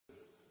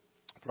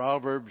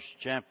Proverbs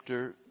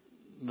chapter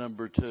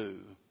number 2.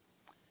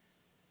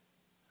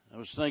 I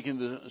was thinking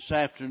this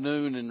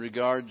afternoon in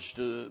regards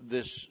to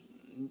this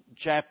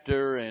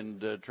chapter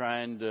and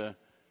trying to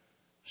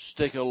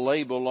stick a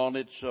label on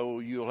it so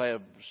you'll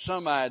have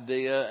some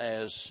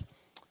idea as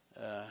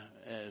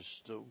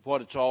to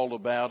what it's all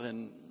about.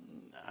 And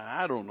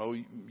I don't know,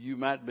 you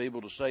might be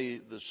able to say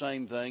the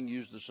same thing,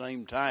 use the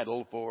same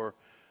title for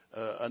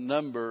a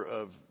number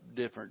of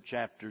different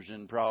chapters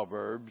in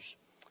Proverbs.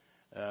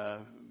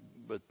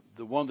 But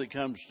the one that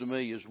comes to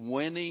me is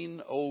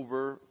winning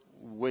over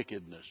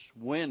wickedness.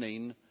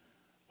 Winning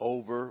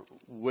over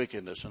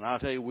wickedness. And I'll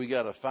tell you, we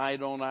got a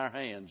fight on our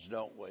hands,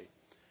 don't we?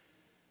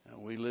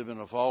 And we live in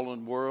a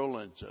fallen world,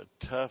 and it's a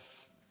tough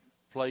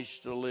place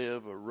to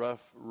live, a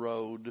rough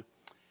road.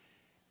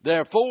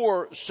 There are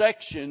 4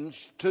 sections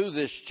to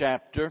this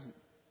chapter,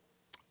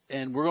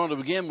 and we're going to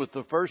begin with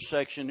the first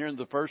section here in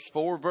the first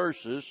 4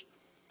 verses,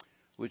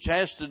 which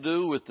has to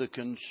do with the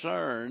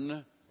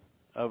concern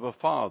of a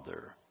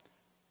father.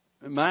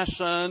 My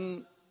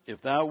son,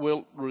 if thou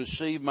wilt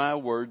receive my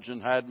words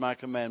and hide my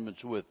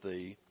commandments with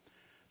thee,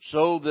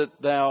 so that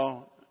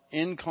thou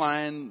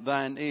incline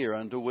thine ear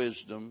unto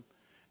wisdom,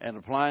 and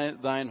apply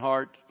thine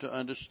heart to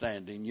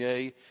understanding.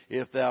 Yea,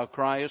 if thou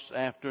criest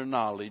after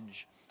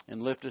knowledge,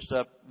 and liftest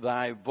up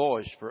thy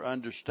voice for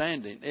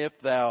understanding, if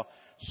thou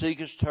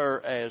seekest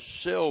her as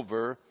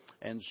silver,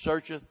 and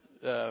searcheth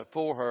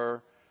for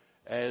her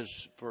as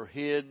for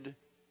hid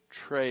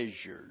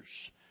treasures.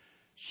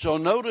 So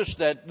notice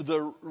that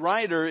the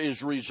writer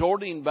is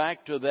resorting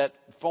back to that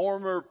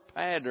former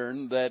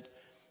pattern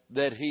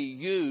that he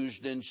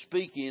used in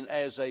speaking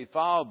as a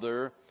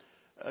father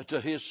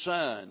to his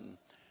son.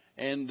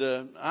 And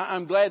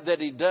I'm glad that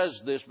he does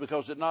this,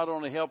 because it not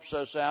only helps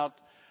us out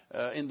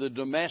in the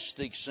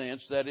domestic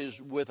sense, that is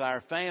with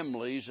our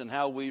families and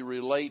how we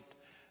relate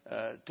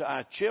to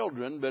our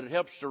children, but it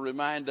helps to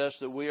remind us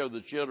that we are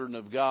the children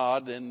of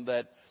God, and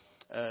that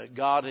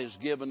God has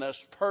given us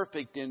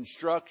perfect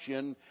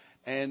instruction,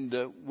 and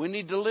we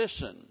need to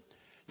listen.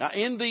 Now,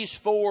 in these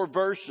 4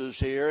 verses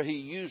here, he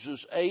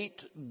uses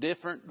 8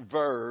 different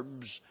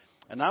verbs,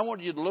 and I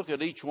want you to look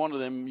at each one of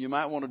them. You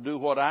might want to do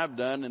what I've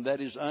done, and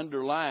that is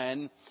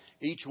underline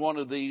each one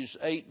of these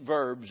 8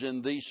 verbs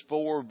in these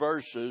 4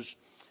 verses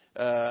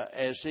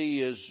as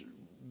he is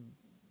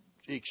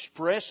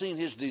expressing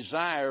his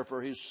desire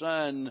for his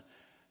son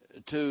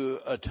to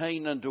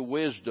attain unto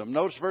wisdom.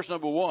 Notice verse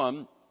number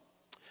 1.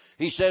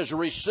 He says,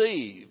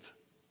 receive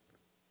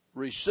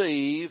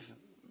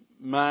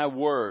my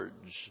words.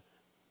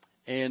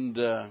 And,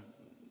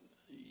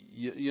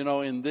 you know,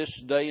 in this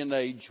day and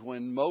age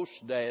when most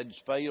dads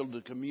fail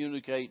to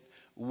communicate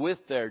with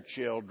their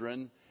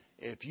children,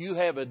 if you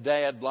have a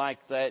dad like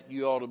that,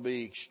 you ought to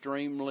be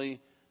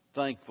extremely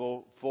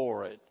thankful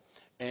for it.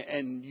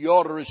 And you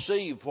ought to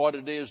receive what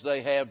it is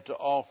they have to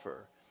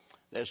offer.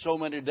 There's so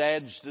many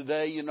dads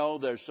today, you know,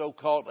 they're so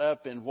caught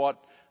up in what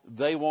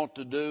they want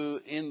to do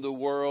in the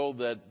world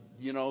that,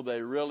 you know,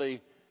 they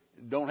really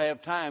don't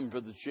have time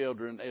for the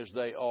children as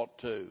they ought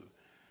to.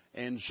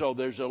 And so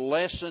there's a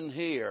lesson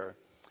here,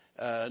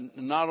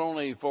 not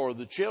only for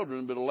the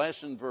children, but a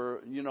lesson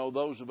for, you know,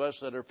 those of us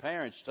that are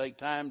parents. Take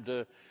time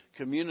to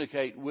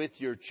communicate with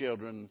your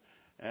children.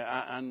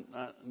 I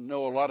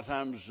know a lot of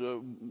times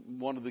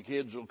one of the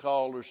kids will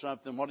call or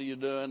something, what are you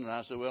doing? And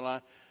I say, well,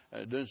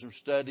 I'm doing some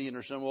studying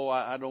or something. Well,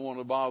 I don't want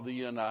to bother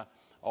you. And I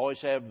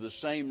always have the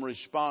same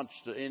response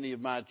to any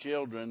of my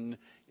children.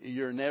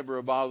 You're never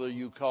a bother.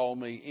 You call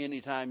me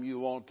anytime you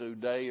want to,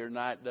 day or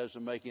night,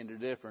 doesn't make any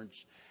difference.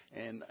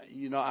 And,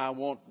 you know, I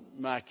want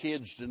my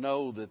kids to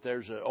know that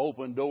there's an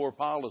open door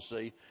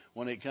policy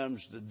when it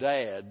comes to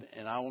Dad,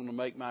 and I want to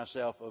make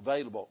myself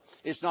available.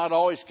 It's not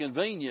always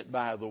convenient,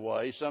 by the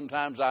way.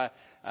 Sometimes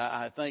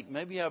I think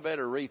maybe I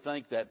better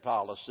rethink that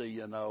policy,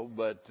 you know,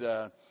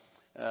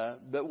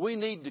 but we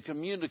need to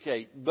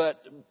communicate. But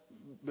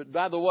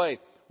by the way,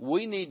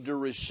 we need to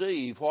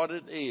receive what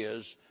it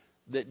is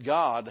that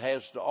God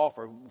has to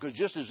offer. Because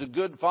just as a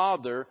good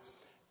father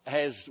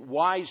has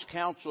wise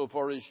counsel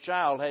for his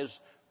child, has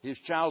his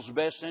child's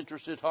best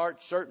interest at heart,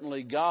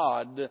 certainly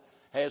God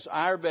has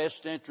our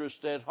best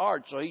interest at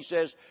heart. So he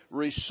says,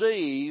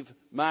 receive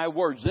my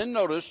words. Then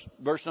notice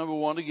verse number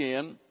 1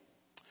 again.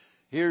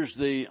 Here's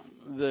the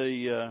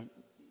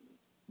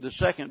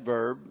second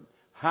verb,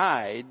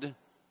 hide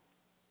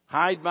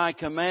my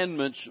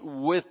commandments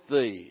with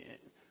thee.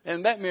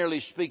 And that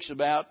merely speaks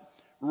about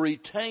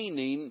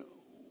retaining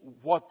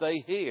what they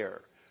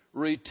hear.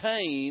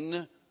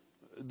 Retain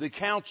the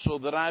counsel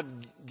that I've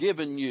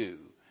given you.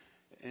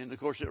 And of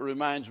course it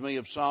reminds me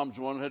of Psalms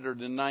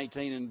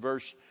 119 and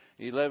verse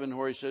 11,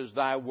 where he says,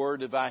 thy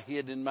word have I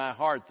hid in my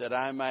heart, that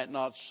I might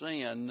not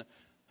sin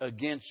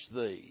against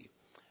thee.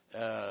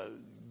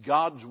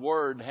 God's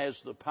word has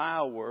the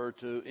power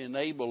to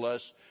enable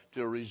us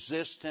to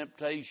resist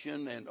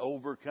temptation and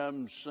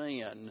overcome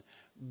sin,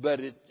 but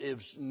it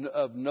is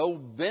of no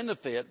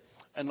benefit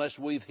unless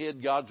we've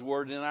hid God's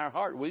Word in our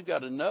heart. We've got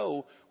to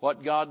know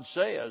what God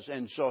says.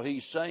 And so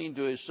He's saying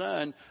to His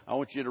Son, I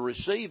want you to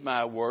receive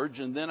my words,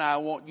 and then I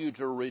want you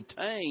to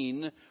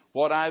retain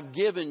what I've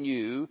given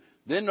you.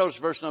 Then notice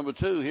verse number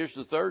 2. Here's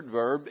the third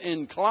verb,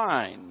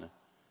 incline.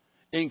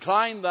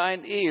 Incline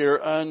thine ear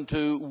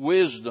unto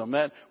wisdom.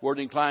 That word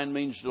incline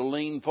means to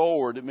lean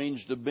forward. It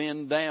means to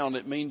bend down.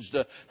 It means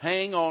to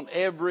hang on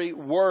every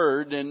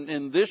word. And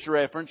in this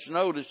reference,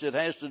 notice it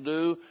has to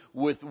do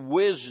with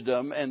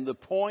wisdom. And the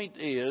point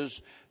is,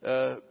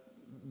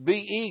 be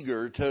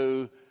eager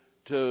to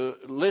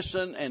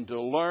listen and to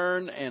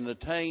learn and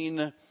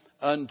attain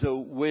unto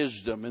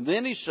wisdom. And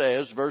then he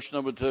says, verse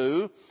number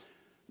 2,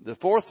 the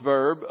fourth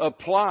verb,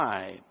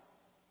 apply.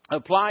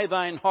 Apply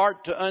thine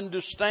heart to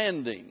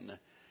understanding.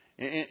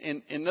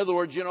 In other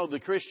words, the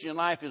Christian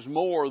life is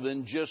more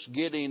than just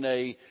getting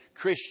a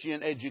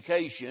Christian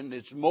education.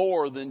 It's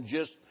more than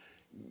just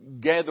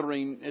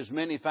gathering as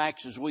many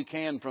facts as we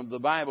can from the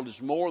Bible. It's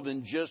more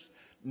than just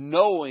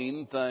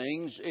knowing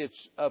things.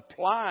 It's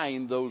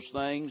applying those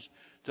things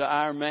to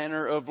our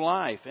manner of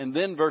life. And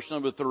then verse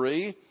number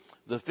 3,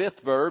 the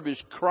fifth verb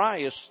is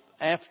criest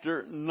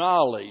after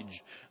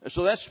knowledge.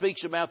 So that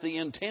speaks about the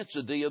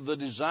intensity of the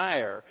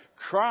desire.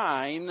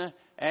 Crying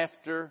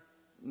after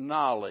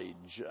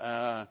knowledge.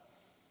 I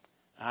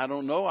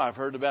don't know. I've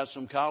heard about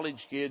some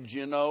college kids,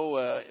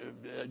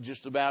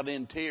 just about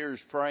in tears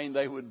praying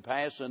they would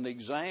pass an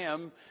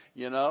exam.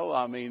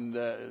 I mean,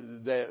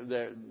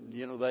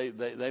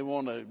 they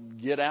want to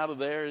get out of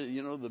there,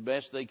 the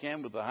best they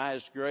can with the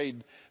highest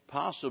grade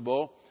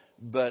possible.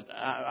 But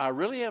I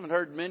really haven't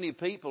heard many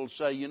people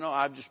say,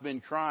 I've just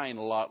been crying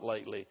a lot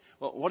lately.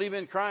 Well, what have you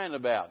been crying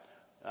about?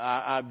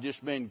 I've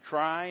just been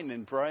crying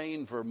and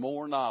praying for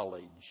more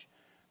knowledge.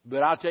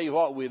 But I'll tell you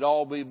what, we'd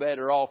all be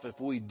better off if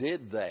we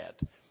did that.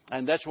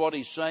 And that's what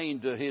he's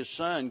saying to his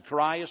son,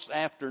 criest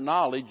after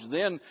knowledge.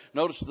 Then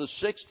notice the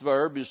sixth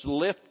verb is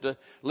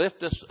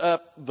lift us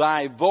up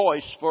thy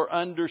voice for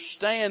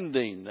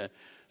understanding.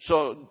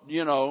 So,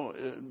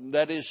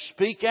 that is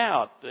speak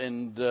out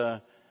and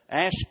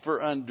ask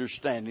for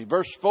understanding.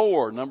 Verse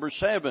 4, number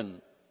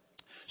 7.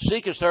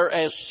 Seekest her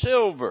as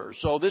silver.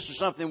 So this is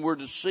something we're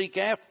to seek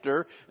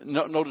after.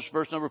 Notice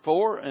verse number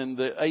 4. And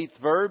the eighth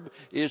verb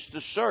is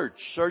to search.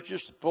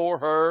 Searchest for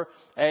her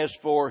as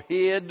for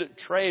hid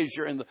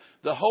treasure. And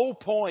the whole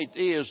point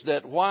is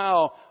that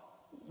while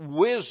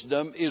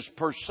wisdom is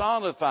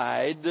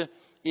personified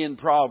in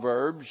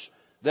Proverbs,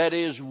 that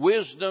is,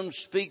 wisdom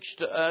speaks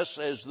to us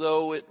as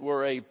though it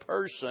were a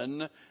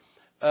person,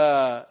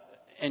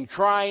 and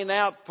crying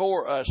out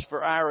for us,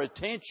 for our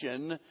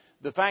attention.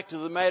 The fact of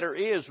the matter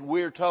is,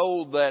 we're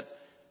told that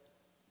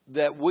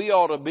we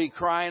ought to be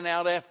crying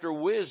out after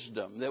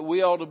wisdom, that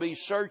we ought to be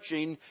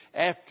searching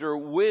after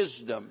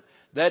wisdom.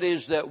 That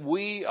is, that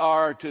we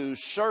are to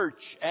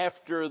search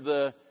after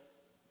the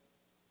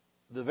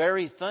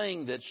very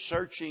thing that's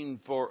searching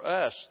for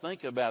us.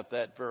 Think about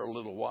that for a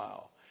little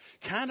while.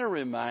 Kind of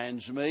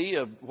reminds me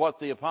of what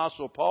the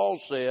Apostle Paul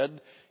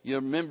said. You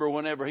remember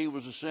whenever he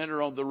was a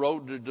sinner on the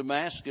road to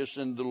Damascus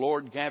and the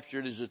Lord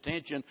captured his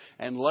attention.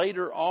 And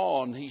later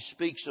on he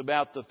speaks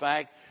about the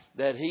fact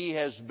that he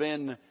has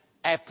been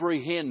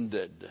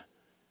apprehended.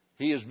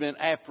 He has been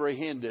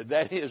apprehended.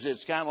 That is,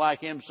 it's kind of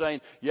like him saying,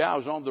 I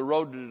was on the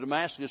road to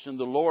Damascus and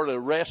the Lord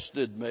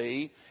arrested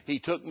me. He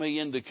took me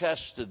into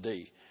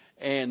custody.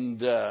 And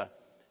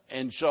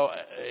so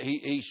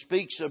he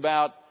speaks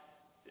about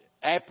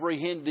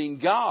apprehending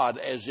God,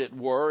 as it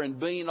were, and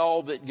being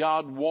all that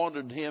God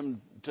wanted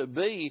him to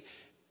be.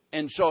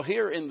 And so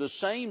here, in the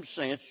same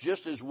sense,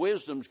 just as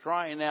wisdom's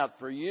crying out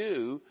for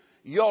you,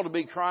 you ought to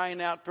be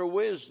crying out for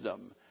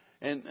wisdom.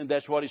 And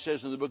that's what he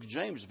says in the book of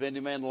James. If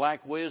any man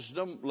lack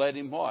wisdom, let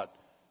him what?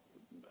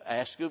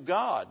 Ask of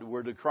God.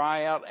 We're to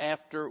cry out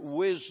after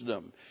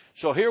wisdom.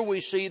 So here we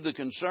see the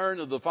concern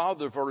of the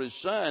Father for His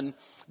Son,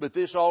 but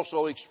this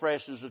also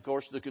expresses, of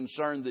course, the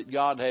concern that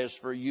God has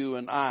for you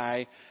and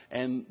I,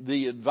 and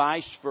the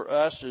advice for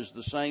us is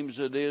the same as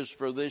it is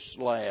for this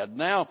lad.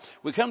 Now,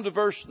 we come to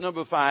verse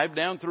number 5,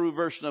 down through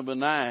verse number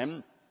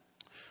 9.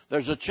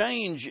 There's a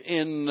change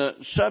in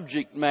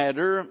subject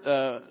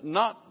matter,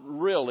 not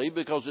really,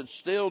 because it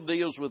still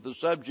deals with the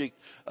subject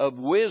of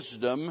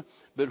wisdom,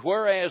 but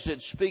whereas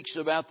it speaks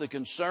about the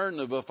concern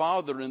of a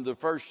father in the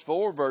first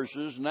 4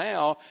 verses,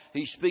 now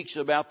he speaks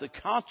about the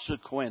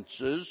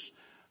consequences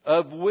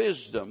of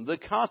wisdom. The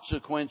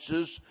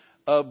consequences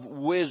of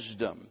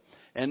wisdom.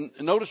 And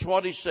notice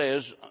what he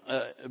says,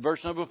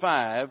 verse number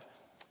 5,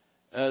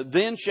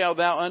 Then shalt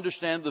thou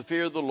understand the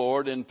fear of the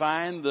Lord, and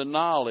find the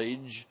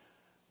knowledge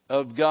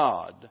of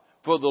God.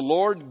 For the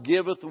Lord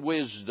giveth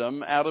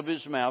wisdom, out of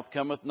His mouth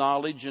cometh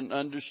knowledge and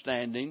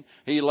understanding.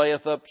 He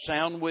layeth up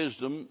sound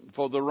wisdom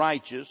for the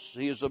righteous.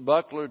 He is a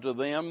buckler to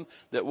them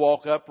that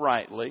walk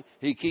uprightly.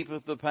 He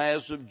keepeth the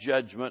paths of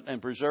judgment,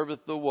 and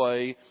preserveth the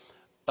way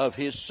of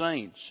His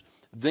saints.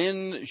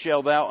 Then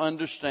shalt thou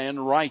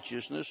understand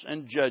righteousness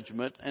and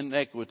judgment and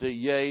equity,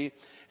 yea,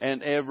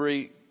 and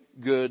every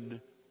good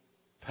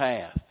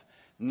path.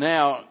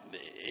 Now,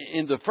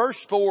 in the first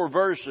 4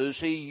 verses,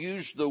 he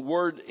used the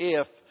word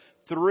if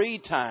 3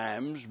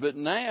 times, but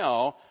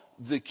now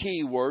the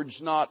key word's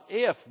not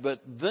if,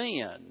 but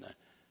then.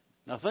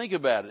 Now think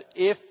about it.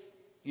 If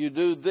you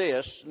do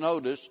this,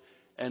 notice,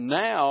 and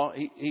now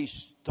he's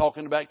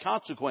talking about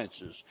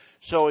consequences.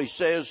 So he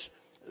says,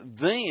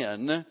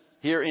 then,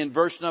 here in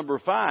verse number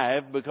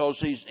 5, because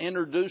he's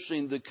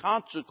introducing the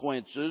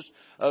consequences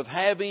of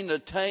having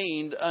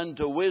attained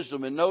unto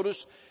wisdom. And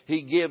notice,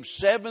 he gives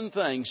 7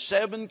 things,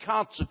 7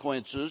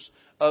 consequences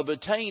of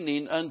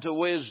attaining unto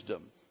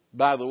wisdom.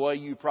 By the way,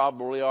 you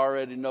probably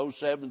already know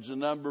 7's the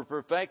number of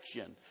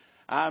perfection.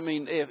 I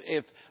mean,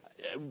 if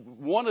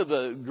one of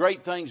the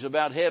great things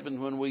about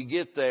heaven when we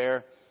get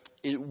there,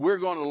 we're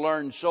going to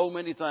learn so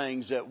many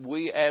things that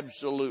we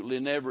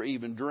absolutely never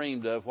even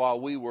dreamed of while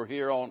we were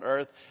here on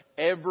earth.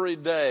 Every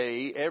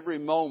day, every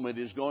moment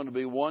is going to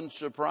be one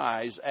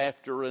surprise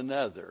after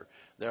another.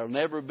 There'll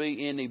never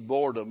be any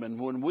boredom. And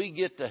when we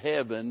get to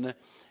heaven,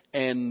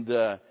 and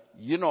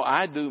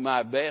I do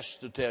my best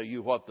to tell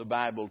you what the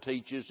Bible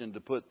teaches and to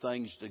put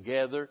things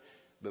together.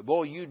 But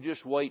boy, you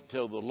just wait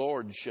till the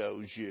Lord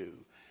shows you.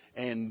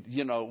 And,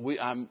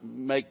 I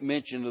make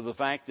mention of the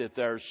fact that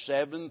there are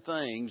 7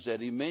 things that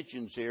he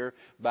mentions here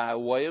by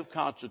way of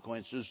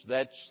consequences.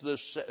 That's the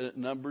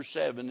number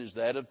 7 is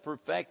that of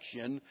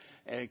perfection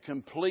and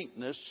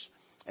completeness.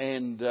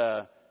 And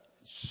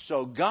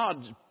so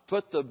God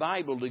put the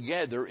Bible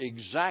together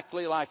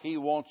exactly like he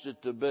wants it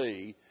to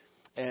be.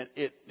 And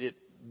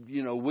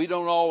we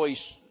don't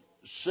always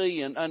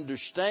see and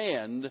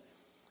understand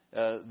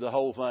the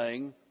whole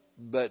thing,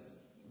 but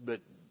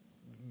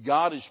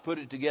God has put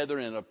it together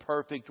in a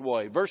perfect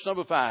way. Verse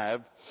number 5,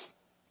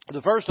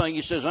 the first thing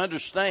he says,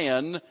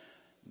 understand,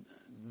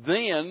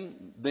 then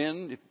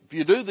if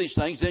you do these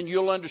things, then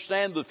you'll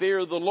understand the fear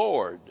of the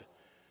Lord.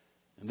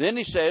 And then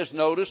he says,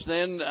 notice,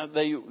 then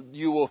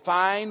you will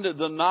find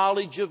the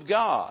knowledge of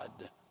God.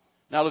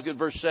 Now look at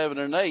verse 7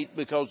 and 8,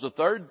 because the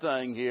third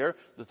thing here,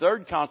 the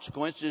third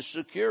consequence is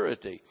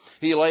security.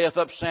 He layeth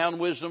up sound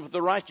wisdom for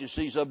the righteous.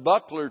 He's a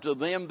buckler to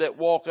them that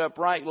walk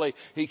uprightly.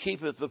 He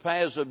keepeth the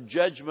paths of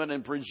judgment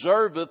and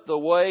preserveth the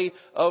way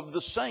of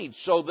the saints.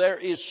 So there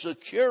is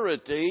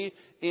security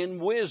in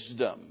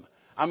wisdom.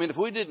 I mean, if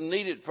we didn't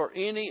need it for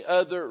any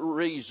other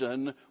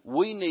reason,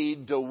 we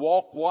need to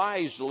walk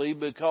wisely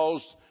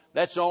because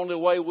that's the only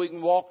way we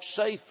can walk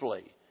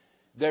safely.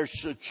 There's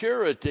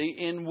security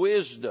in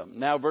wisdom.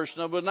 Now verse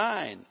number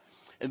 9.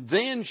 And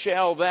then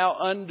shall thou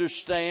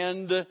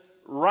understand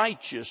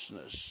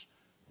righteousness.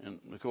 And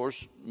of course,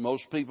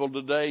 most people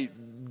today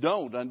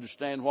don't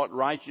understand what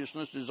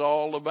righteousness is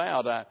all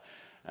about.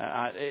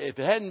 If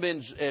it hadn't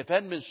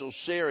been so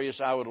serious,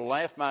 I would have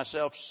laughed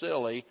myself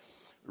silly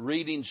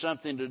reading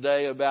something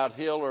today about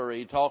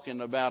Hillary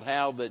talking about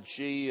how that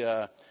she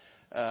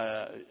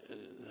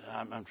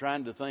I'm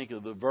trying to think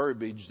of the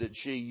verbiage that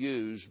she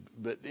used,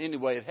 but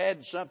anyway, it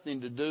had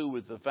something to do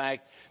with the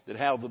fact that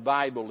how the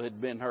Bible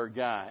had been her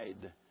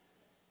guide.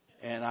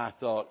 And I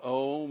thought,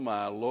 oh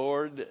my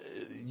Lord,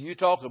 you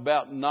talk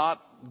about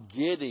not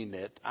getting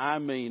it. I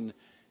mean,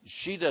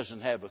 she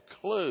doesn't have a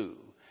clue.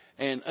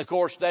 And of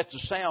course, that's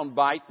a sound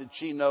bite that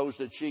she knows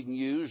that she can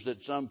use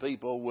that some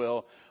people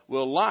will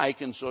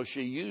like, and so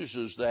she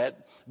uses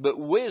that. But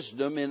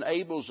wisdom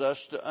enables us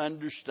to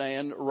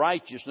understand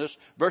righteousness.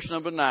 Verse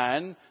number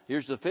 9,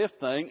 here's the 5th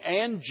thing,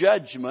 and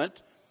judgment.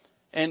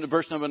 And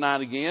verse number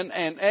 9 again,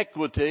 and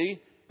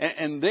equity.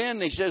 And then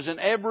he says, in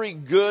every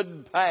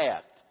good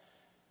path.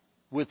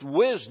 With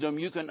wisdom,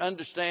 you can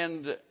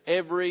understand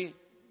every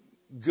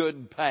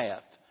good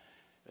path.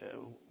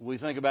 We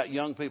think about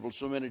young people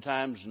so many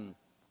times and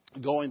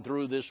going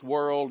through this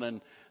world,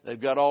 and they've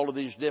got all of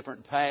these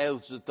different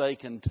paths that they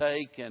can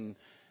take and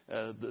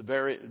the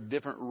very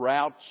different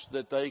routes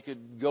that they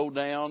could go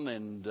down,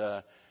 and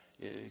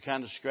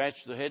kind of scratch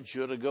the head,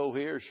 should I go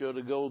here, should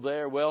I go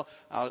there? Well,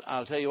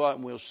 I'll tell you what,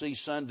 and we'll see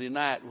Sunday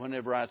night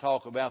whenever I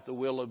talk about the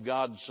will of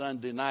God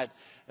Sunday night,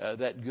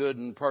 that good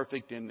and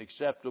perfect and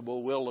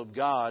acceptable will of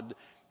God.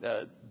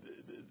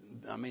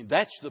 I mean,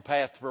 that's the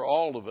path for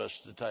all of us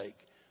to take.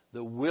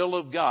 The will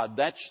of God,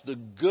 that's the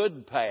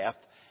good path.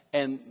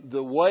 And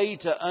the way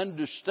to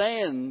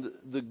understand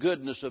the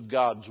goodness of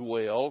God's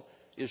will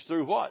is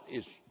through what?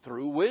 It's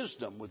through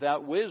wisdom.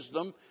 Without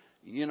wisdom,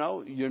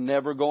 you're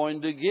never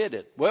going to get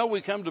it. Well,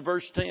 we come to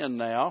verse 10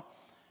 now.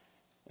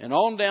 And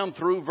on down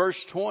through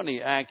verse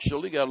 20,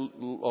 actually. Got a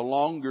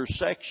longer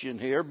section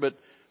here. But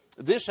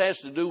this has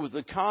to do with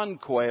the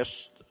conquest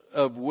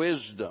of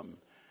wisdom.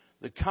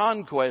 The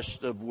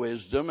conquest of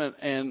wisdom,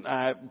 and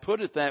I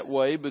put it that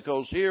way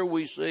because here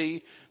we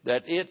see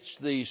that it's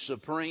the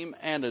supreme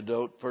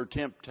antidote for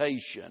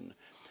temptation.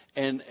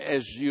 And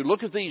as you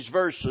look at these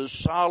verses,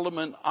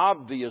 Solomon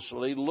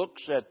obviously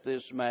looks at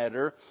this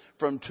matter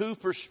from 2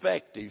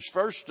 perspectives.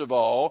 First of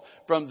all,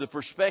 from the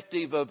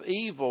perspective of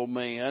evil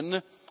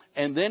men,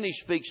 and then he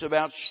speaks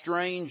about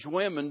strange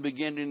women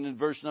beginning in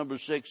verse number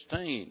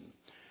 16.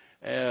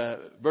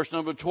 Verse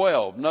number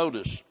 12,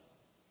 notice.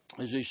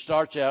 As he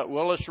starts out,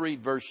 well, let's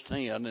read verse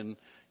 10 and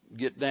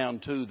get down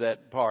to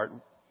that part.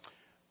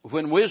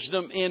 When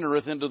wisdom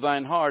entereth into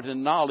thine heart,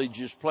 and knowledge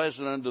is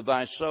pleasant unto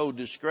thy soul,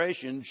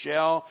 discretion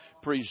shall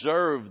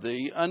preserve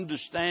thee,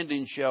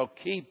 understanding shall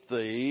keep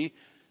thee,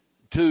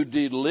 to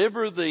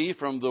deliver thee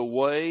from the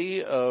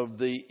way of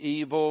the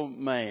evil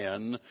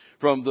man,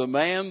 from the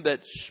man that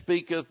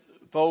speaketh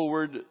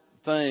forward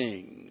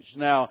things.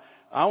 Now,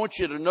 I want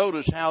you to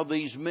notice how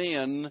these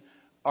men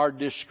are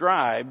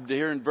described.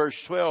 Here in verse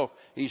 12,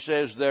 he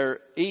says they're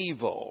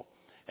evil.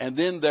 And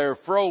then they're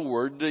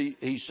froward,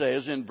 he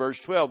says in verse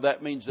 12.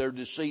 That means they're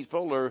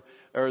deceitful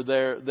or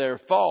they're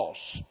false.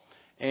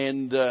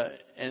 And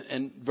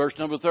verse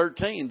number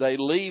 13, they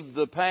leave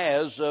the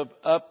paths of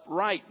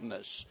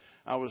uprightness.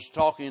 I was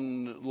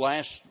talking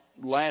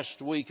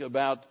last week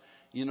about,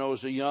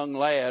 as a young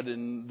lad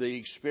and the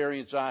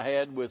experience I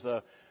had with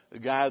a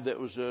guy that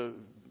was a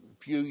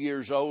few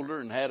years older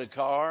and had a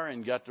car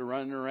and got to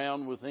run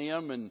around with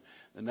him, and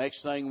the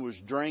next thing was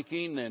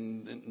drinking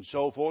and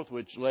so forth,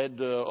 which led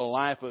to a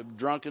life of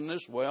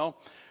drunkenness. Well,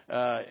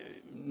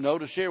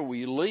 notice here,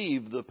 we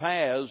leave the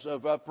paths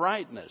of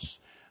uprightness.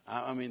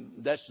 I mean,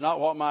 that's not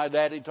what my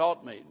daddy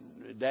taught me.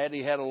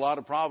 Daddy had a lot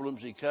of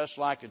problems. He cussed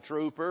like a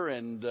trooper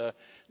and,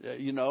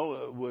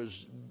 was,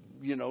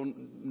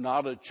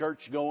 not a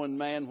church-going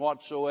man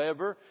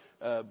whatsoever.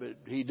 But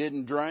he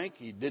didn't drink.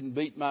 He didn't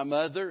beat my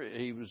mother.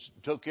 He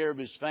took care of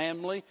his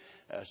family.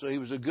 So he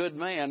was a good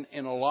man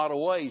in a lot of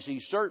ways.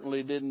 He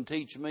certainly didn't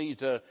teach me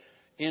to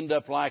end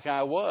up like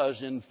I was.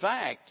 In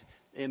fact,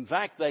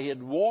 they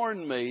had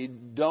warned me,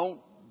 don't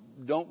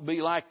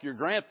be like your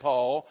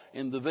grandpa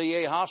in the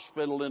VA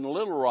hospital in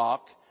Little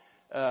Rock,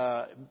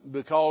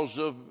 because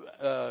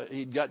of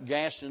he'd got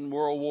gassed in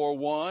World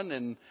War I,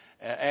 and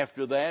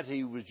after that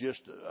he was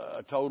just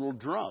a total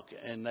drunk,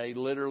 and they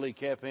literally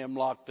kept him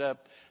locked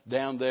up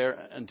down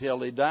there until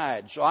he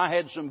died. So I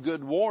had some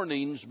good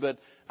warnings, but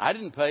I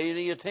didn't pay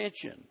any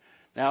attention.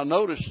 Now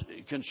notice,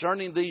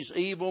 concerning these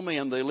evil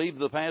men, they leave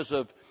the paths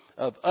of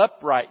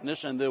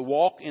uprightness, and they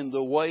walk in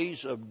the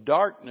ways of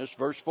darkness.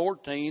 Verse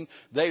 14,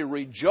 they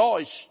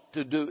rejoice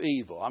to do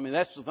evil. I mean,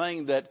 that's the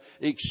thing that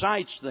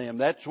excites them.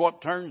 That's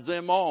what turns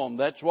them on.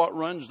 That's what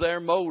runs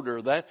their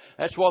motor.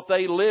 That's what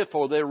they live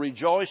for. They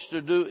rejoice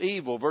to do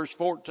evil. Verse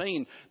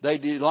 14, they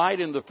delight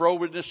in the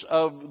frowardness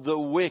of the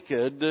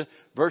wicked.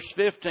 Verse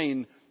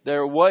 15,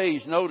 their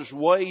ways, notice,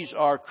 ways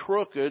are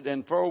crooked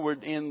and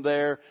forward in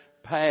their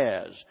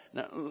paths.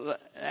 Now,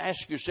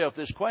 ask yourself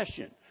this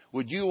question.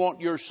 Would you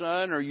want your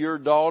son or your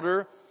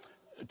daughter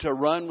to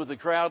run with a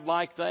crowd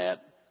like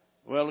that?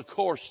 Well, of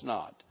course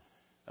not.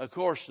 Of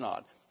course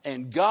not.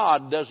 And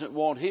God doesn't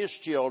want His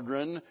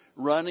children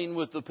running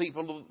with the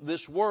people of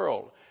this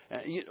world.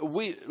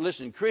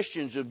 Listen,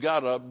 Christians have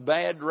got a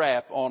bad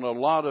rap on a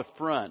lot of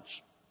fronts.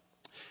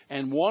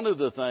 And one of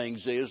the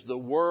things is the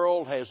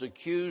world has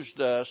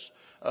accused us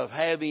of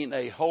having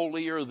a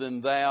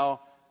holier-than-thou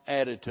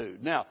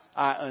attitude. Now,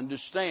 I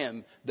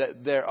understand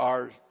that there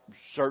are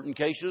certain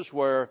cases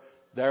where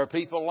there are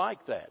people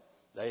like that.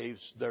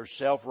 They're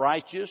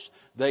self-righteous.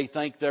 They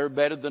think they're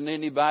better than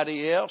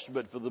anybody else.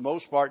 But for the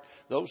most part,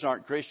 those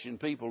aren't Christian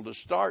people to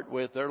start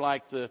with. They're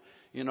like the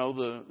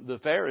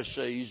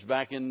Pharisees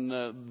back in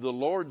the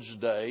Lord's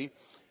day.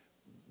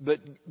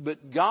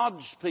 But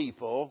God's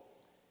people,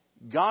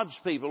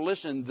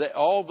 listen,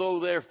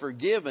 although they're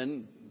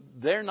forgiven,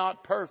 they're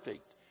not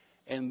perfect.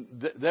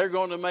 And they're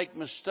going to make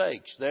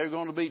mistakes. There are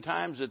going to be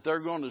times that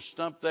they're going to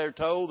stump their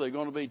toe. There are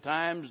going to be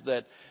times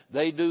that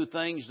they do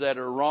things that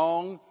are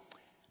wrong.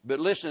 But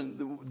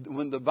listen,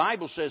 when the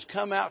Bible says,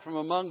 come out from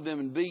among them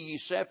and be ye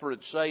separate,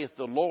 saith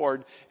the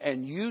Lord,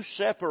 and you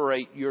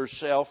separate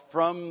yourself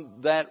from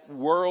that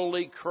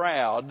worldly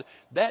crowd,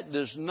 that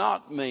does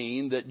not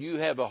mean that you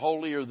have a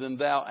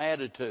holier-than-thou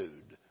attitude.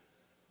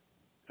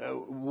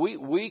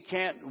 We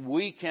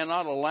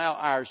cannot allow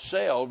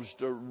ourselves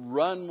to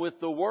run with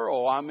the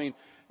world. I mean,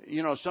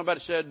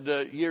 somebody said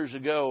years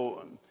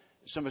ago,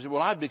 somebody said,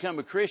 well, I've become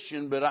a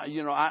Christian, but I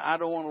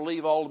don't want to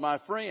leave all of my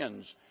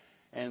friends.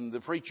 And the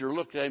preacher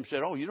looked at him and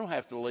said, oh, you don't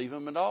have to leave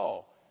them at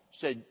all.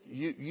 He said,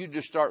 you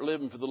just start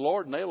living for the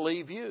Lord and they'll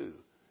leave you.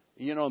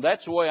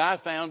 That's the way I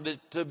found it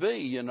to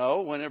be,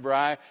 whenever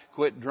I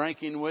quit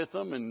drinking with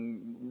them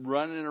and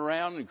running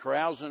around and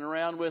carousing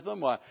around with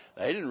them. Well,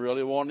 they didn't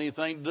really want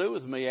anything to do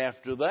with me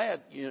after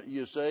that,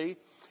 you see.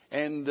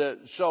 And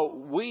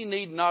so we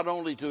need not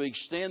only to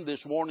extend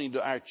this warning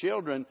to our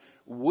children,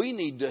 we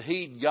need to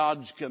heed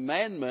God's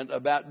commandment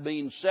about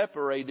being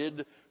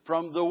separated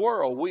from the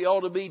world. We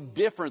ought to be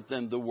different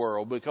than the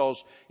world,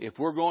 because if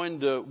we're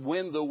going to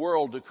win the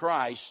world to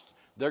Christ,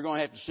 they're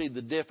going to have to see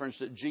the difference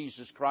that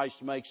Jesus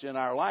Christ makes in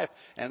our life.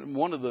 And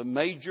one of the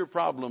major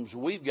problems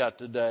we've got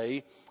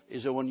today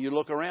is that when you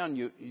look around,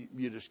 you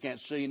just can't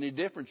see any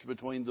difference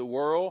between the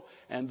world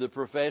and the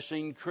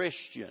professing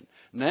Christian.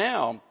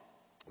 Now,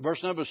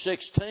 verse number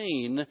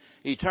 16,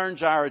 he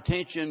turns our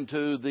attention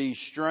to the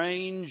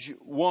strange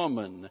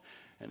woman.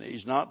 And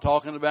he's not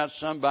talking about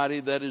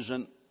somebody that is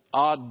an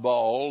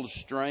oddball,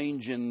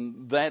 strange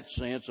in that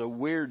sense, a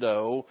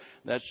weirdo.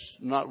 That's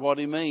not what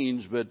he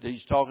means, but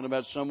he's talking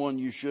about someone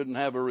you shouldn't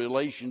have a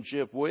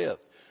relationship with.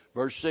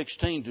 Verse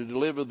 16, to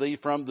deliver thee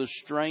from the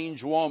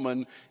strange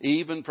woman,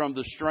 even from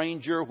the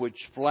stranger which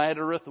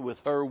flattereth with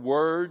her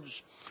words,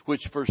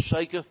 which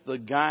forsaketh the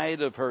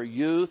guide of her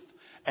youth,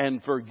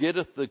 and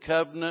forgetteth the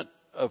covenant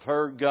of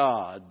her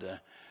God.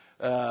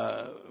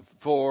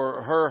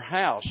 For her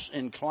house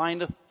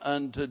inclineth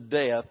unto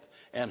death,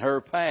 and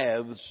her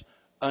paths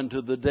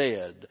unto the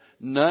dead.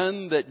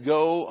 None that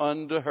go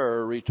unto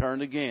her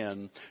return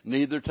again,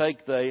 neither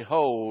take they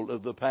hold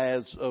of the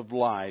paths of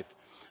life,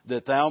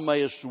 that thou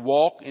mayest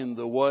walk in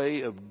the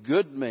way of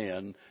good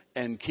men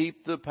and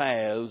keep the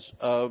paths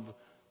of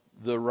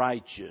the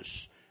righteous.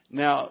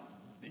 Now,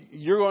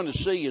 you're going to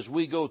see as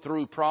we go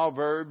through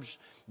Proverbs,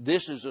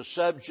 this is a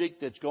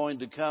subject that's going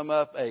to come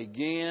up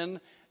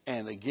again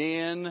and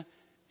again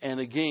and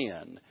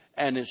again.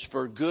 And it's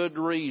for good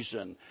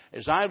reason.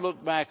 As I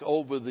look back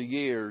over the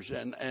years,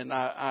 and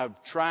I've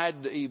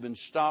tried to even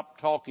stop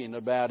talking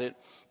about it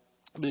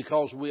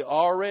because we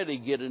already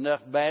get enough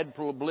bad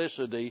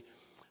publicity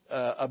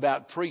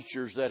about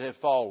preachers that have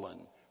fallen,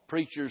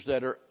 preachers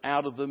that are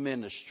out of the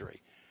ministry.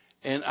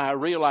 And I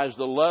realize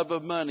the love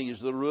of money is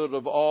the root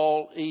of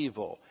all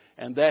evil.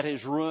 And that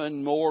has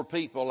ruined more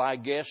people, I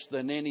guess,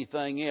 than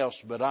anything else.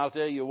 But I'll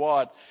tell you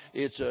what,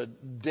 it's a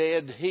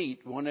dead heat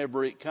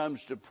whenever it comes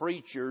to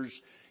preachers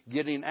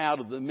getting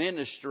out of the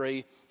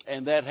ministry,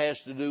 and that has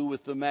to do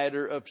with the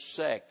matter of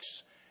sex,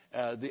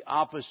 the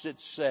opposite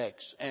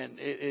sex. And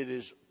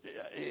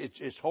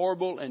it's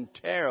horrible and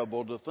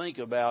terrible to think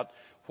about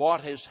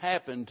what has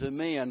happened to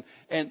men.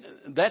 And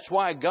that's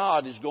why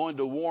God is going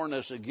to warn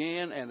us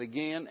again and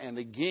again and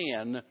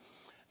again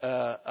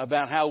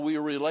about how we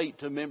relate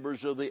to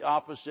members of the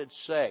opposite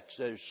sex.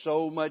 There's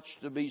so much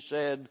to be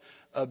said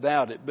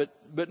about it.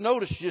 But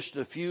notice just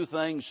a few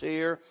things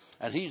here,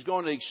 and he's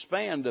going to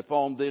expand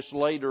upon this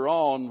later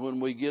on when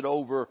we get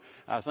over,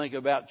 I think,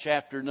 about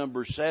chapter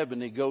number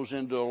 7. He goes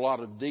into a lot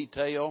of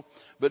detail.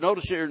 But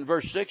notice here in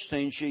verse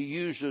 16, she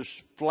uses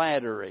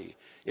flattery.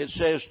 It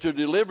says, to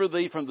deliver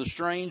thee from the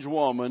strange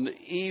woman,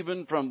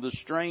 even from the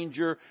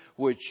stranger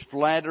which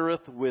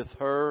flattereth with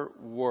her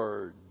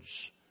words.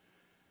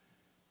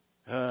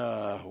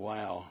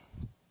 Wow.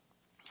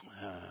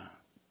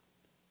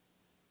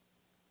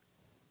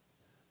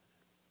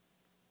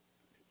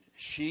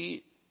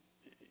 She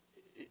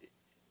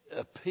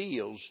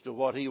appeals to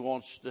what he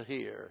wants to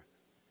hear.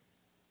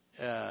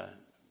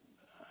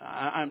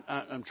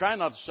 I'm trying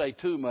not to say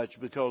too much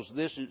because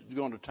this is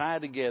going to tie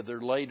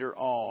together later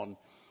on,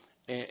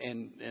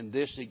 and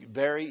this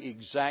very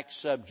exact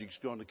subject is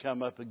going to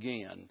come up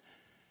again.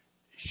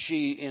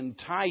 She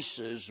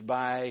entices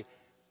by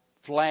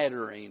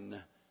flattering,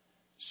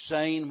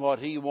 saying what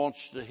he wants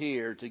to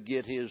hear to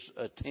get his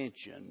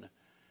attention,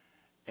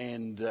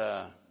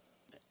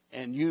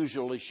 and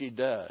usually she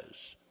does.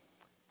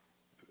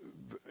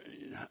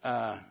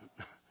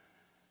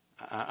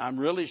 I'm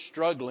really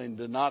struggling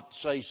to not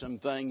say some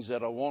things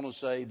that I want to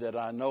say that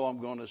I know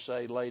I'm going to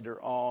say later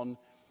on.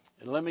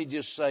 And let me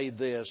just say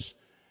this.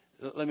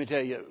 Let me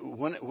tell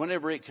you,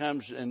 whenever it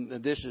comes, and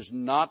this is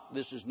not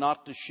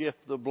to shift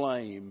the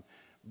blame,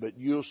 but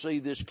you'll see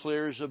this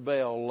clear as a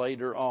bell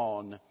later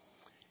on.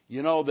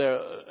 You know,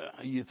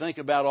 you think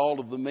about all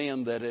of the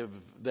men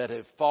that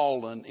have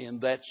fallen in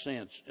that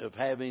sense of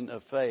having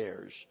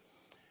affairs.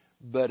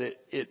 But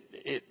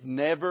it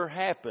never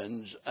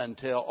happens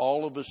until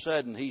all of a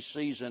sudden he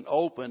sees an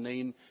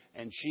opening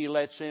and she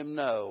lets him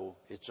know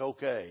it's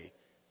okay.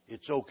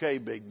 It's okay,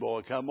 big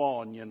boy. Come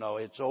on,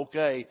 it's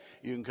okay.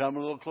 You can come a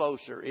little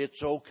closer.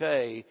 It's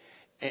okay.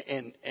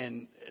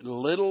 And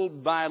little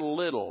by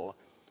little,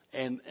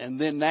 and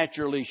then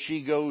naturally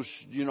she goes,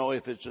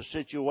 if it's a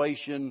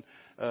situation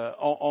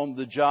on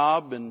the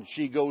job and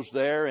she goes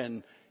there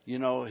and,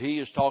 he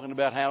is talking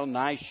about how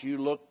nice you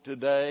look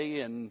today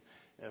and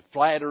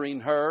flattering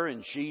her,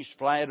 and she's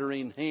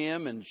flattering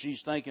him, and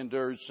she's thinking to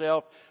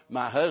herself,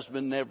 my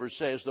husband never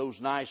says those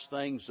nice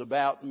things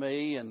about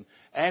me. And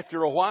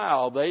after a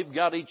while, they've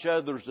got each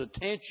other's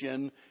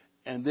attention,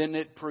 and then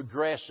it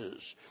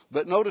progresses.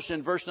 But notice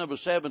in verse number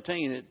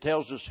 17, it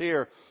tells us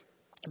here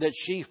that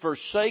she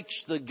forsakes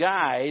the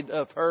guide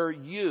of her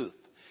youth.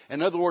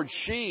 In other words,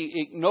 she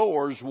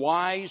ignores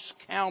wise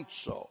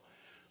counsel.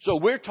 So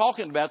we're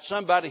talking about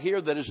somebody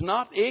here that is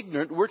not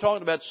ignorant. We're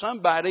talking about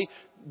somebody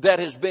that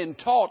has been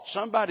taught,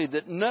 somebody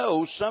that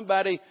knows,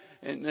 somebody,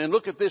 and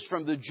look at this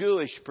from the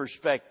Jewish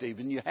perspective,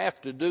 and you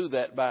have to do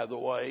that, by the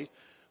way.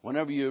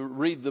 Whenever you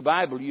read the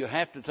Bible, you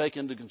have to take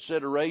into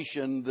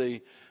consideration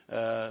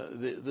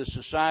the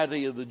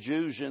society of the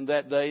Jews in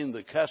that day and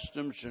the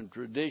customs and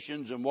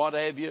traditions and what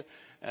have you.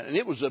 And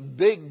it was a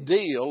big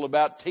deal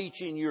about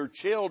teaching your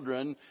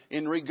children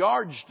in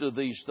regards to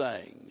these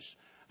things.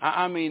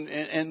 I mean,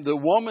 and the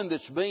woman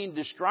that's being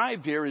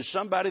described here is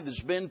somebody that's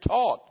been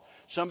taught,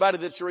 somebody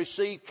that's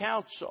received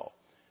counsel.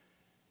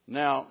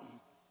 Now,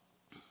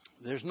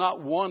 there's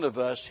not one of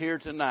us here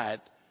tonight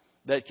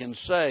that can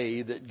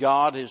say that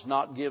God has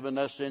not given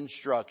us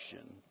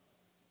instruction.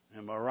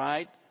 Am I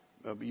right?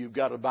 You've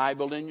got a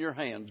Bible in your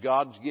hand.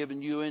 God's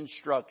given you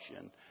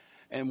instruction.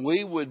 And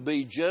we would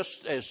be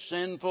just as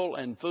sinful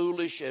and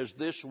foolish as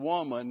this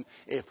woman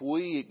if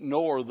we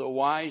ignore the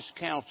wise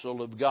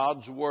counsel of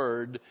God's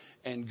Word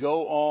and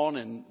go on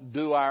and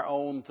do our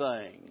own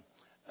thing.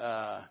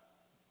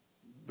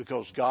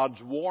 Because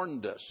God's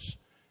warned us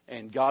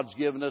and God's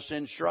given us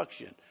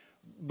instruction.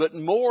 But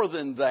more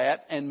than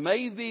that, and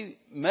maybe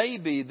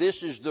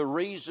this is the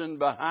reason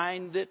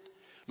behind it.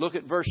 Look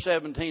at verse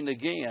 17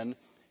 again.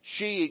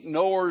 She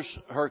ignores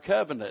her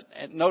covenant.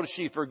 And notice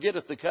she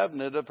forgetteth the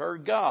covenant of her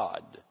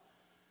God.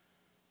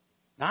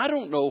 Now, I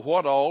don't know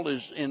what all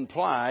is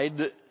implied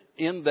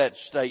in that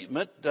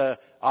statement.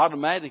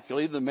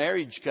 Automatically, the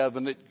marriage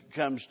covenant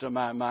comes to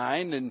my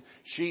mind, and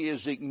she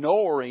is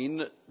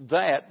ignoring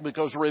that,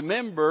 because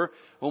remember,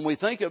 when we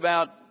think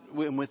about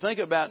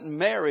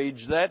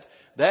marriage,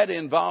 that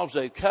involves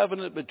a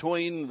covenant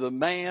between the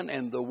man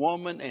and the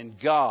woman and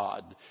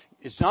God.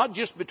 It's not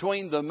just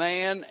between the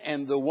man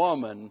and the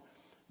woman,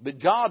 but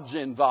God's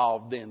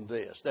involved in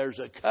this. There's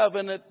a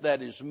covenant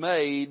that is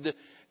made,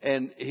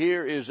 and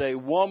here is a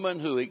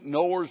woman who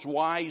ignores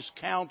wise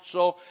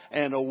counsel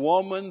and a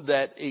woman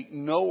that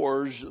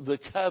ignores the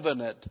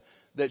covenant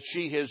that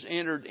she has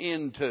entered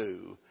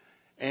into.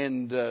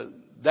 And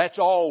that's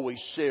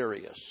always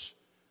serious.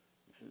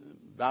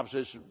 The Bible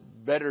says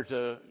better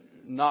to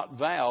not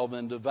vow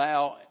than to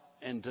vow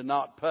and to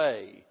not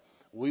pay.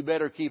 We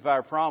better keep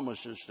our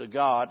promises to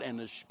God,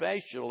 and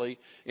especially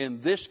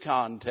in this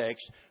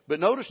context. But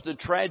notice the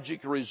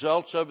tragic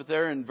results of it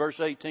there in verse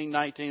 18,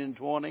 19, and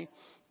 20.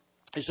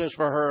 It says,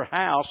 for her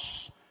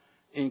house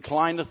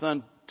inclineth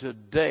unto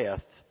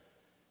death,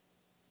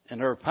 and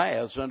her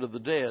paths unto the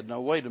dead. Now,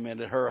 wait a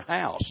minute, her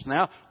house.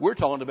 Now, we're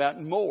talking about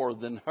more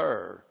than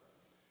her.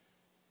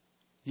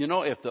 You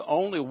know, if the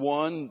only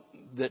one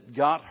that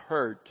got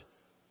hurt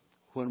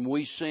when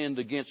we sinned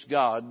against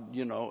God,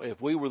 you know,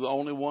 if we were the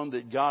only one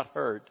that got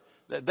hurt,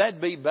 that'd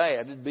be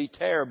bad. It'd be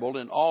terrible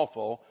and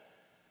awful.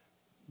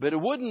 But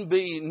it wouldn't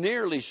be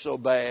nearly so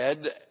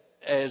bad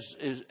as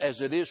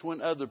it is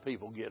when other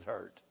people get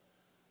hurt.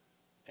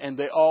 And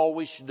they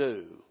always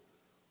do.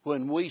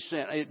 When we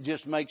sin, it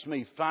just makes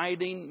me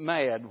fighting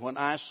mad when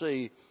I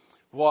see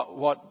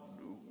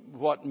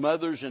what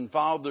mothers and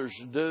fathers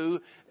do,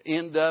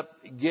 end up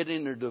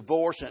getting a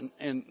divorce,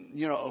 and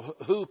you know,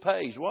 who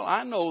pays? Well,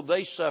 I know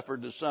they suffer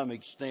to some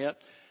extent,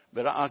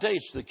 but I'll tell you,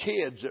 it's the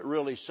kids that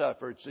really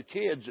suffer. It's the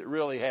kids that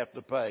really have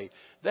to pay.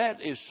 That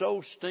is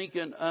so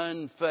stinking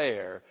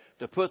unfair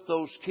to put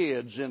those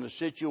kids in a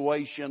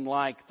situation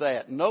like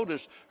that.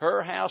 Notice,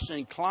 her house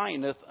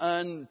inclineth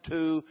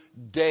unto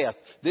death.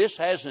 This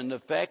has an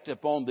effect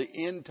upon the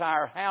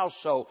entire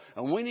household.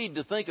 And we need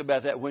to think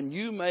about that. When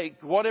you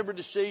make whatever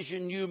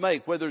decision you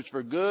make, whether it's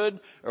for good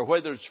or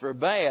whether it's for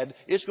bad,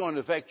 it's going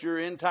to affect your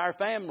entire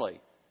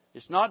family.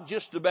 It's not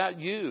just about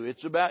you.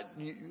 It's about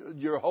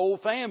your whole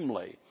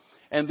family.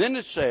 And then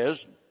it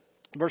says,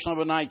 verse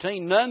number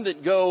 19, none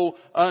that go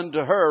unto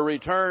her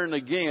return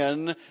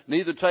again,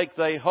 neither take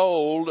they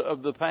hold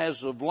of the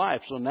paths of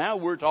life. So now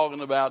we're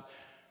talking about,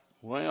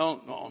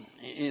 well,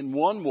 in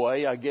one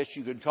way, I guess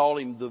you could call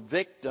him the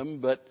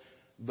victim,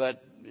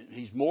 but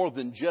he's more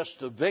than just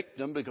a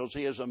victim, because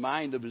he has a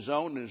mind of his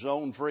own and his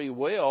own free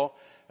will.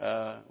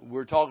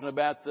 We're talking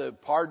about the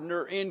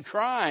partner in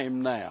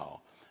crime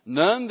now.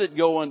 None that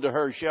go unto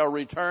her shall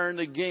return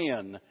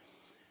again.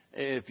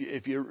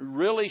 If you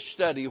really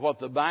study what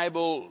the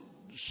Bible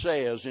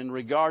says in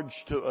regards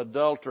to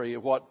adultery,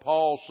 what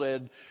Paul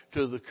said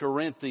to the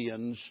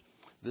Corinthians,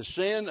 the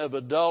sin of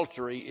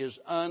adultery is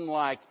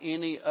unlike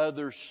any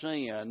other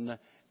sin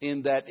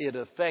in that it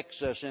affects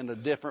us in a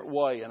different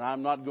way. And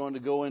I'm not going to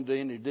go into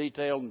any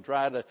detail and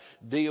try to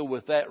deal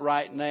with that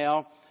right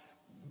now.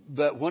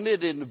 But when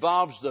it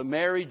involves the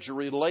marriage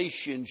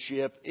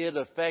relationship, it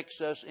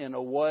affects us in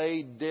a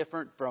way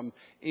different from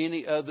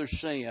any other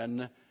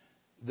sin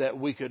that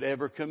we could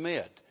ever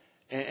commit.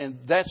 And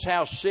that's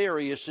how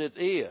serious it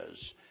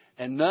is.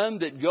 And none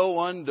that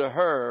go unto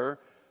her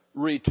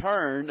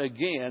return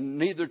again,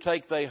 neither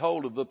take they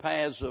hold of the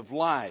paths of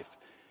life.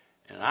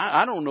 And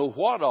I don't know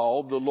what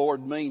all the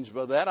Lord means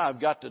by that,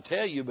 I've got to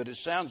tell you, but it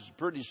sounds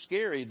pretty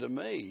scary to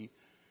me.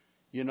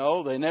 You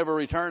know, they never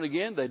return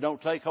again. They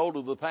don't take hold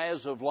of the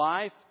paths of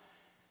life.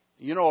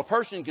 You know, a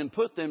person can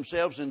put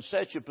themselves in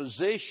such a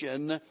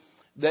position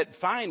that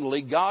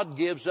finally God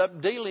gives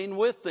up dealing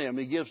with them.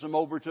 He gives them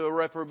over to a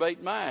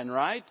reprobate mind,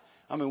 right?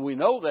 I mean, we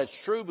know that's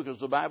true because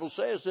the Bible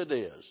says it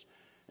is.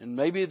 And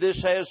maybe this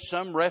has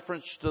some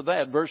reference to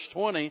that. Verse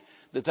 20,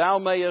 that thou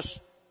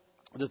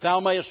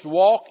mayest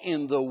walk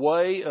in the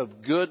way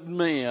of good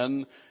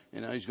men.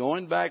 You know, he's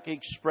going back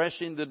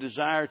expressing the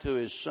desire to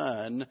his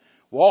son.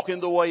 Walk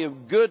in the way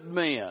of good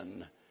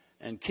men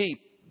and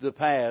keep the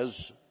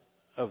paths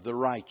of the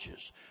righteous.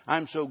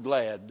 I'm so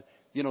glad,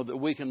 you know, that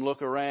we can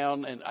look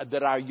around and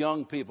that our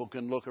young people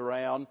can look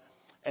around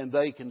and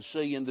they can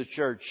see in the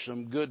church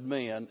some good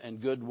men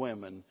and good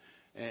women.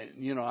 And,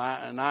 you know,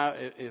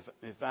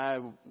 if I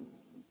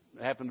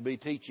happen to be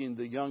teaching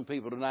the young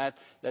people tonight,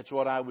 that's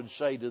what I would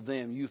say to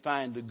them. You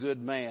find a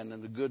good man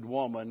and a good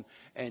woman,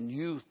 and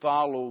you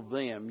follow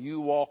them.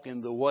 You walk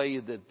in the way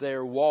that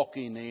they're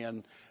walking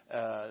in.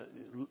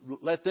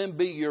 Let them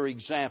be your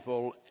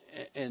example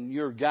and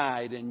your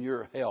guide and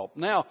your help.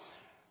 Now,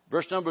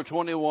 verse number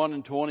 21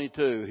 and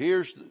 22.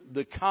 Here's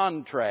the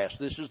contrast.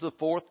 This is the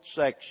fourth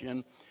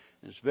section.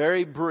 It's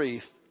very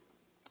brief.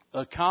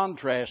 A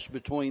contrast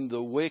between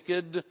the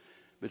wicked,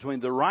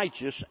 between the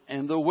righteous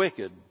and the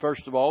wicked.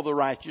 First of all, the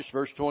righteous,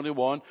 verse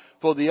 21.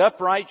 For the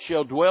upright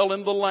shall dwell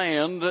in the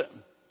land,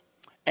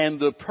 and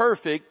the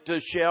perfect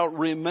shall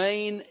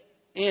remain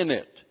in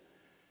it.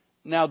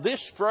 Now,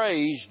 this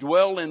phrase,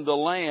 dwell in the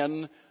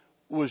land,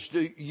 was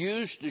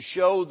used to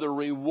show the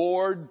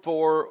reward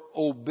for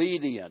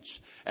obedience.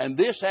 And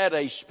this had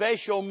a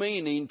special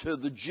meaning to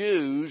the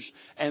Jews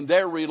and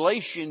their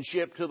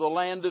relationship to the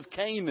land of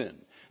Canaan.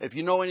 If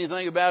you know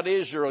anything about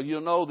Israel,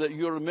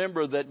 you'll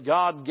remember that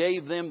God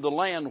gave them the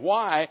land.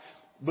 Why?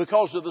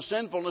 Because of the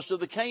sinfulness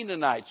of the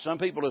Canaanites. Some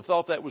people have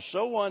thought that was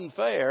so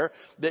unfair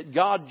that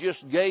God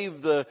just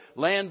gave the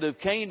land of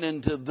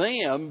Canaan to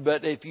them.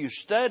 But if you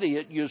study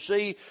it, you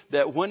see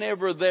that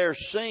whenever their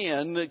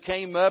sin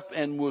came up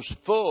and was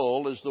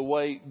full, is the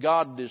way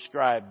God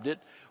described it,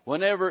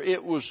 whenever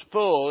it was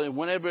full and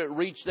whenever it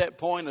reached that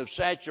point of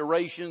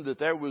saturation that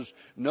there was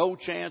no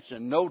chance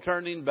and no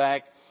turning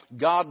back,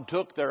 God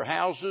took their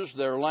houses,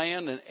 their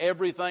land, and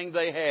everything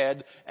they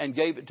had and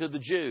gave it to the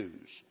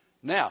Jews.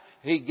 Now,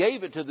 He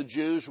gave it to the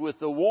Jews with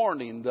the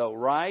warning, though,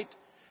 right?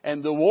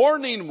 And the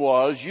warning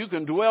was, you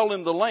can dwell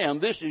in the land.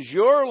 This is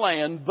your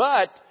land,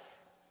 but,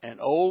 and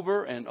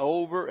over and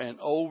over and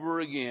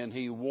over again,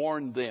 He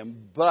warned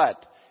them,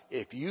 but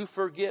if you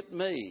forget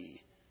me,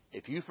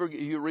 if you forget,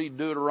 you read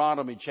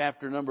Deuteronomy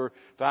chapter number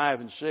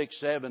 5 and 6,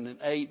 7 and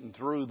 8 and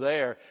through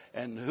there.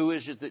 And who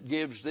is it that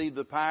gives thee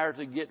the power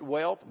to get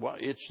wealth? Well,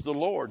 it's the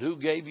Lord. Who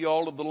gave you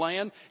all of the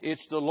land?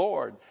 It's the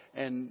Lord.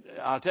 And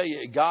I'll tell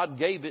you, God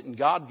gave it and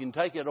God can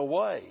take it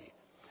away.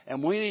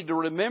 And we need to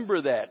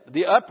remember that.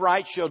 The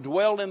upright shall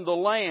dwell in the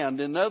land.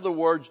 In other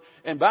words,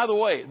 and by the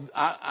way,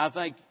 I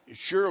think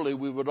surely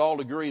we would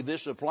all agree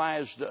this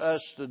applies to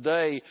us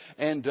today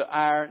and to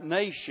our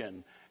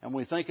nation. And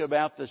we think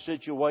about the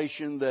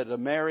situation that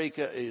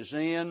America is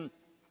in,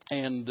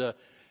 and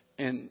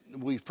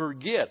we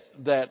forget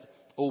that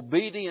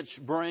obedience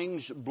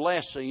brings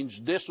blessings,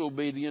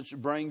 disobedience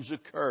brings a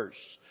curse.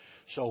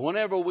 So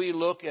whenever we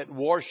look at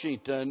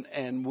Washington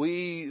and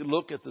we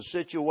look at the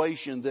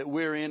situation that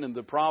we're in and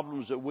the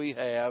problems that we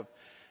have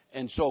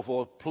and so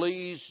forth,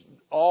 please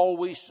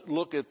always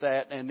look at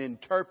that and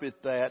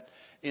interpret that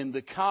in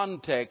the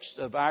context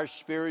of our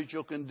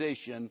spiritual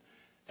condition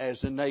as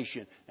a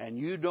nation. And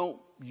you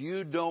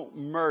don't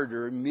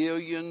murder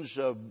millions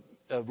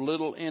of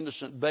little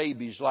innocent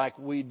babies like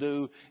we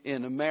do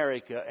in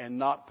America and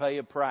not pay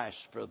a price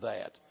for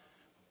that.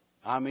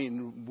 I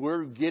mean,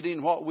 we're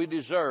getting what we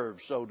deserve,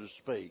 so to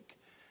speak.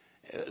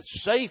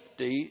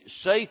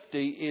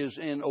 Safety is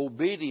in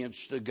obedience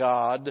to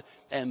God,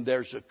 and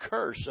there's a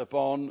curse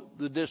upon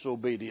the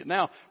disobedient.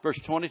 Now, verse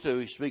 22,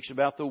 he speaks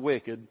about the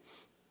wicked.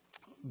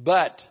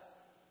 But,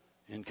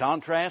 in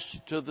contrast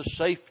to the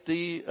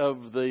safety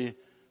of the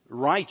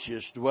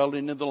righteous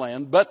dwelling in the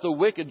land, but the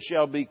wicked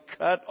shall be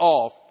cut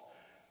off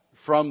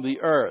from the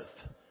earth,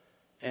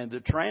 and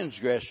the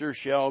transgressor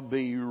shall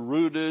be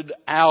rooted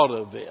out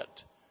of it.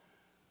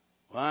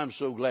 Well, I'm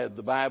so glad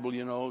the Bible,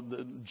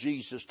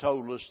 Jesus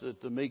told us that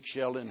the meek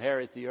shall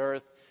inherit the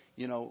earth.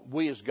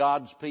 We as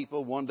God's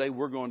people, one day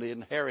we're going to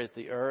inherit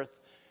the earth.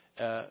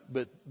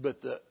 But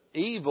the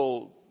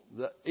evil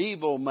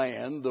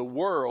man, the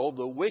world,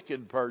 the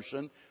wicked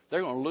person,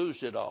 they're going to lose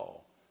it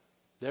all.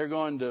 They're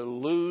going to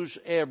lose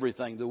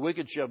everything. The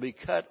wicked shall be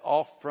cut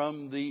off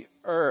from the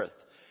earth,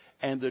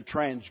 and the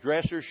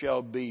transgressor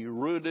shall be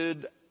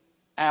rooted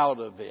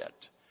out of it.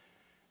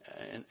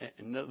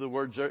 In other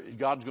words,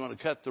 God's going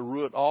to cut the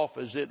root off,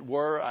 as it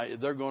were.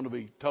 They're going to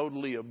be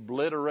totally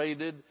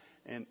obliterated,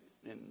 and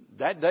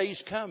that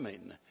day's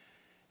coming.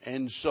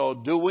 And so,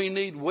 do we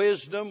need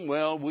wisdom?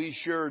 Well, we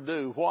sure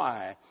do.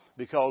 Why?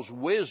 Because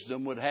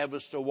wisdom would have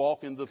us to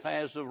walk in the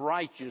paths of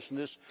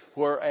righteousness,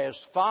 whereas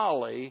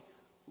folly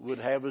would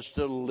have us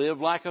to live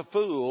like a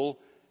fool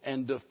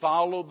and to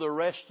follow the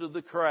rest of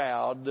the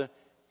crowd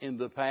in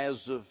the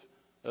paths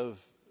of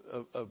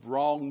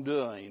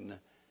wrongdoing.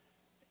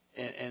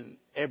 And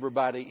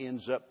everybody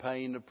ends up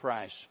paying the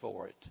price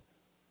for it.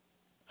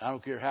 I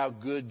don't care how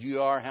good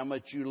you are, how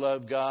much you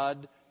love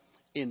God.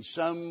 In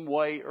some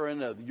way or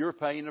another, you're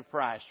paying a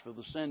price for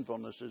the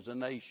sinfulness as a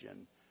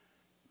nation.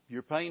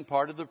 You're paying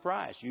part of the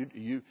price.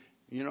 You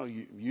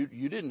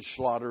didn't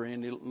slaughter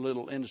any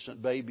little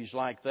innocent babies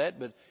like that,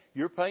 but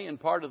you're paying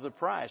part of the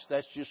price.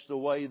 That's just the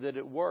way that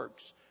it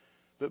works.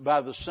 But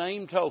by the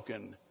same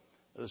token,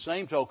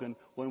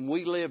 when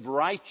we live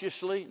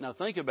righteously, now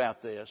think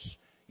about this.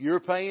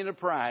 You're paying a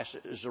price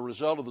as a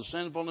result of the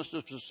sinfulness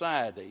of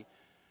society.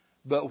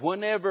 But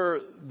whenever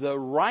the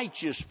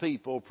righteous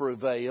people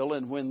prevail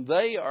and when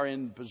they are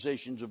in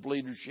positions of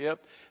leadership,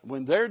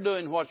 when they're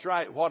doing what's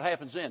right, what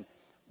happens then?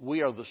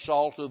 we are the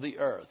salt of the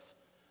earth.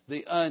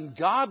 The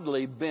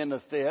ungodly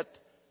benefit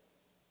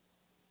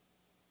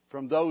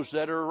from those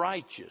that are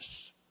righteous.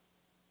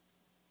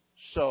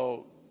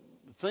 So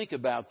think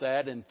about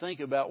that and think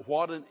about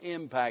what an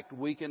impact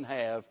we can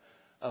have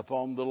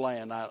upon the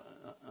land. I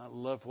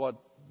love what,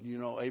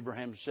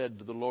 Abraham said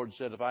to the Lord,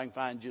 said, if I can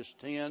find just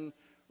 10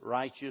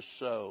 righteous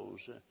souls.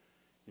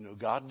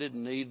 God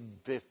didn't need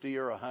 50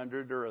 or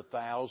 100 or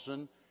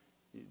 1,000.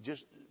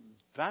 Just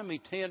find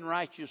me 10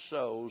 righteous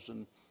souls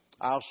and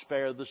I'll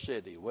spare the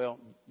city. Well,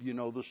 you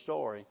know the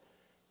story.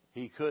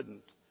 He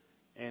couldn't.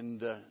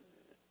 And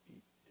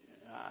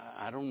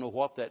I don't know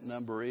what that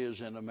number is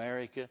in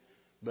America,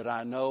 but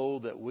I know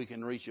that we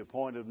can reach a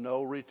point of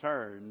no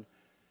return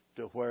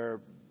to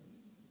where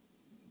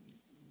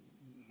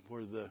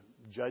the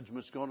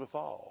judgment's going to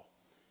fall.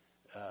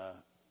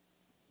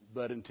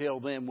 But until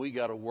then, we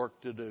got a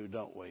work to do,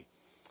 don't we?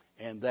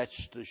 And that's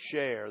to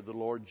share the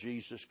Lord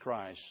Jesus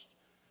Christ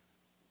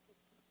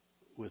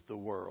with the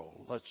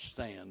world. Let's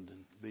stand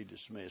and be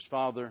dismissed.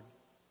 Father,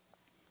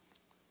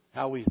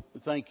 how we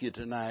thank you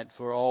tonight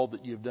for all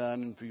that you've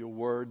done and for your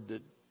word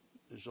that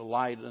is a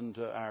light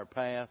unto our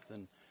path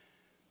and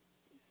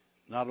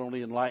not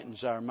only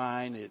enlightens our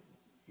mind, it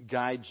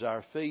guides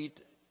our feet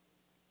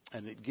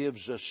and it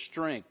gives us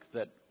strength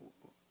that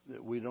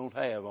we don't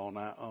have on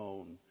our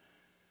own.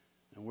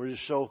 And we're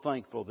just so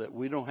thankful that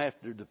we don't have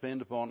to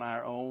depend upon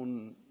our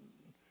own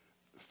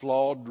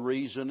flawed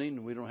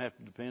reasoning. We don't have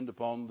to depend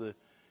upon the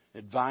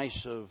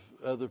advice of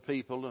other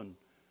people. And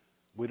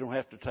we don't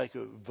have to take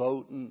a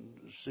vote and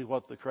see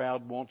what the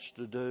crowd wants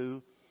to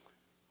do.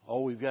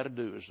 All we've got to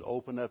do is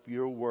open up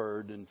your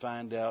word and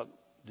find out,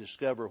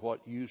 discover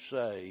what you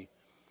say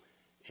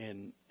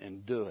and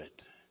do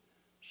it.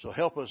 So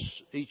help us,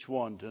 each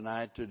one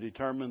tonight, to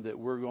determine that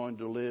we're going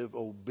to live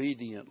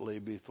obediently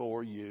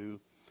before you.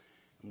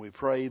 And we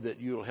pray that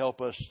you'll help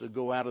us to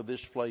go out of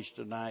this place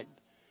tonight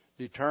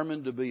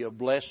determined to be a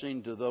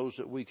blessing to those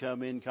that we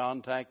come in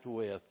contact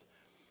with.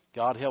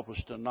 God, help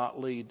us to not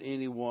lead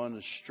anyone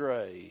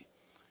astray,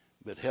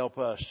 but help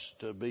us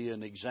to be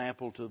an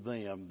example to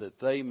them that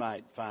they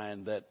might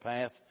find that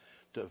path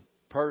to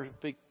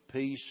perfect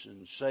peace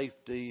and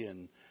safety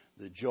and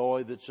the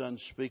joy that's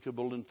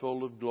unspeakable and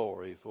full of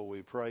glory. For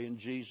we pray in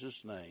Jesus'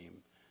 name,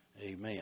 amen.